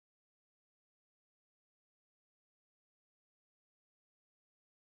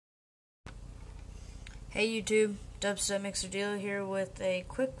Hey YouTube, Dubstep Mixer Dealer here with a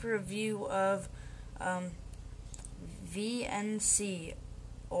quick review of Veency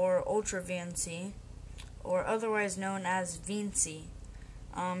or Ultra Veency, or otherwise known as Veency.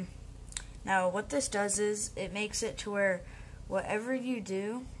 Now what this does is it makes it to where whatever you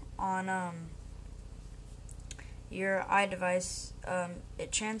do on your iDevice,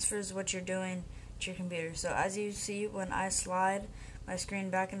 it transfers what you're doing to your computer. So as you see, when I slide my screen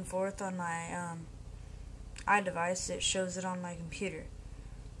back and forth on my iDevice, it shows it on my computer.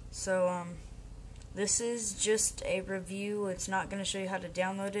 So this is just a review. It's not going to show you how to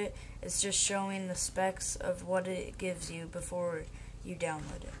download it. It's just showing the specs of what it gives you before you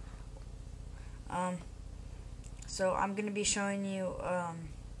download it. So I'm going to be showing you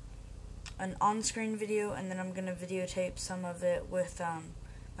an on-screen video, and then I'm going to videotape some of it with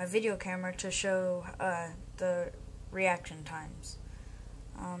my video camera to show the reaction times.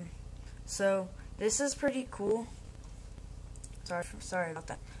 So this is pretty cool. Sorry about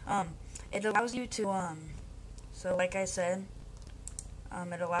that. It allows you to so like I said,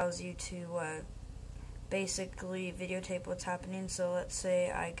 it allows you to basically videotape what's happening. So let's say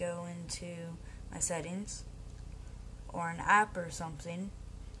I go into my settings or an app or something,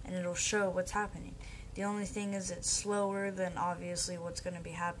 and it'll show what's happening. The only thing is it's slower than obviously what's going to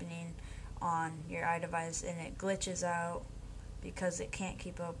be happening on your iDevice, and it glitches out because it can't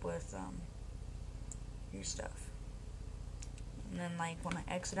keep up with your stuff. And then like when I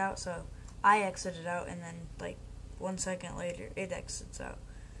exit out, so I exited out, and then like 1 second later it exits out.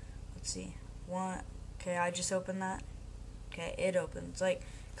 Let's see. Okay, I just opened that. Okay, it opens like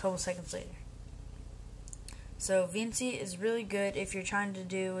a couple seconds later. So Veency is really good if you're trying to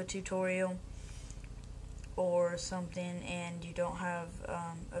do a tutorial or something and you don't have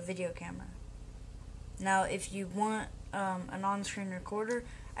a video camera. Now if you want an on-screen recorder,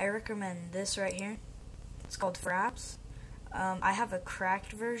 I recommend this right here. It's called FRAPS. I have a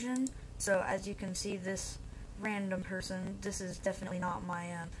cracked version, so as you can see, this random person, this is definitely not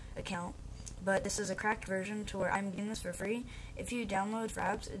my account, but this is a cracked version to where I'm getting this for free. If you download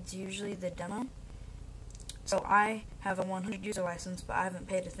FRAPS, it's usually the demo. So I have a 100 user license, but I haven't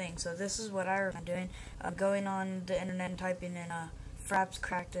paid a thing. So this is what I recommend doing: going on the internet and typing in FRAPS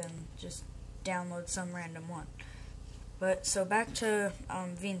cracked and just download some random one. But so back to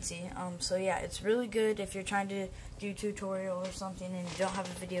Veency. So yeah, it's really good if you're trying to do tutorial or something and you don't have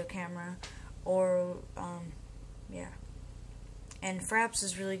a video camera, or yeah. And FRAPS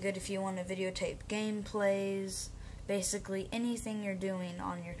is really good if you want to videotape gameplays, basically anything you're doing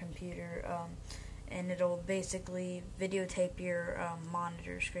on your computer, and it'll basically videotape your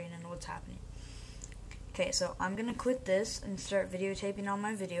monitor screen and what's happening. Okay, so I'm gonna quit this and start videotaping on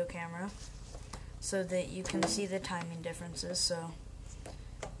my video camera, so that you can see the timing differences. So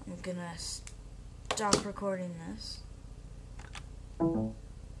I'm gonna stop recording this.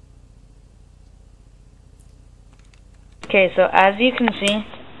 Okay, so as you can see,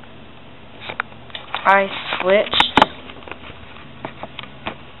 I switched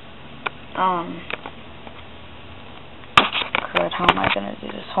crud, how am I gonna do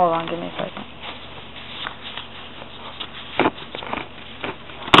this? Hold on, give me a second.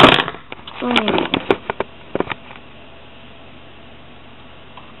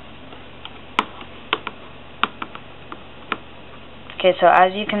 Okay, so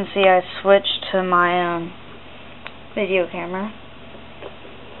as you can see, I switched to my video camera.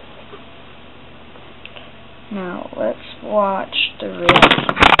 Now let's watch the reaction.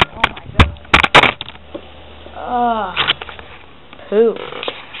 Oh my god. Poop.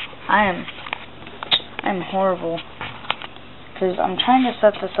 I'm horrible. Because I'm trying to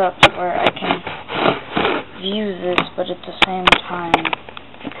set this up to where I can view this, but at the same time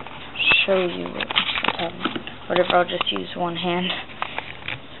show you what's happening. Whatever, I'll just use one hand.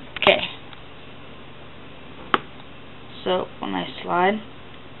 Okay. So when I slide,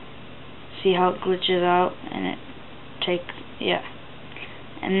 see how it glitches out, and it yeah.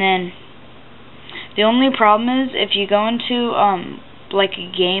 And then the only problem is if you go into like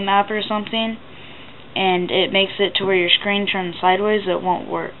a game app or something, and it makes it to where your screen turns sideways, it won't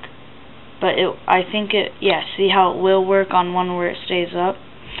work. But I think yeah, see how it will work on one where it stays up?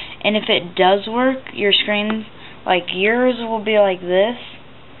 And if it does work, your screen, like yours, will be like this.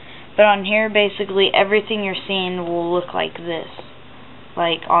 But on here, basically, everything you're seeing will look like this,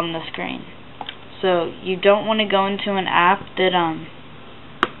 like on the screen. So you don't want to go into an app that,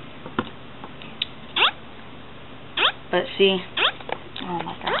 but see, oh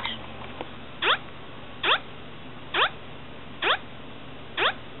my gosh.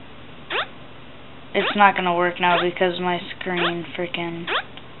 It's not going to work now because my screen freaking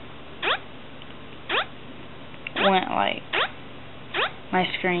went like, my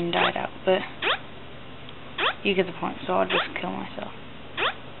screen died out, but you get the point, so I'll just kill myself.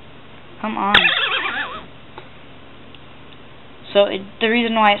 Come on. So the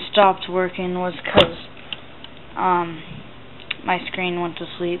reason why it stopped working was because my screen went to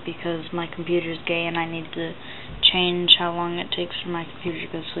sleep because my computer's gay and I need to change how long it takes for my computer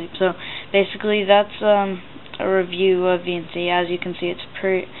to go to sleep. So basically that's a review of Veency. As you can see,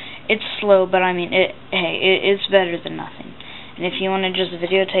 it's slow, but I mean it's better than nothing. And if you want to just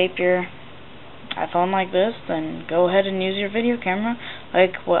videotape your iPhone like this, then go ahead and use your video camera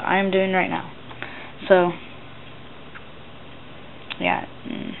like what I'm doing right now. So yeah,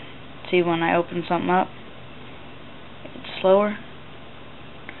 see, when I open something up, it's slower.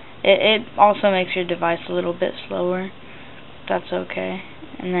 It also makes your device a little bit slower. That's okay.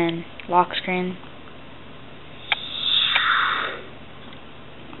 And then lock screen.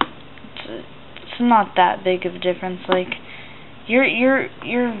 It's not that big of a difference. Like your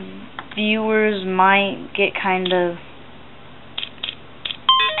viewers might get kind of.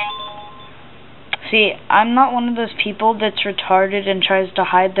 See, I'm not one of those people that's retarded and tries to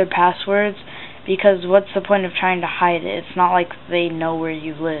hide their passwords, because what's the point of trying to hide it? It's not like they know where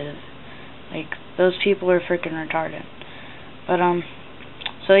you live. Like, those people are freaking retarded. But,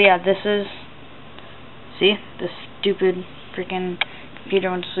 so yeah, this is, see, this stupid freaking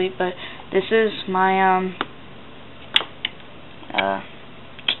computer went to sleep, but this is my,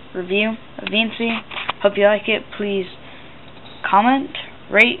 review of Veency. Hope you like it. Please comment,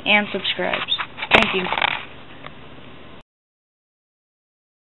 rate, and subscribe. Thank you.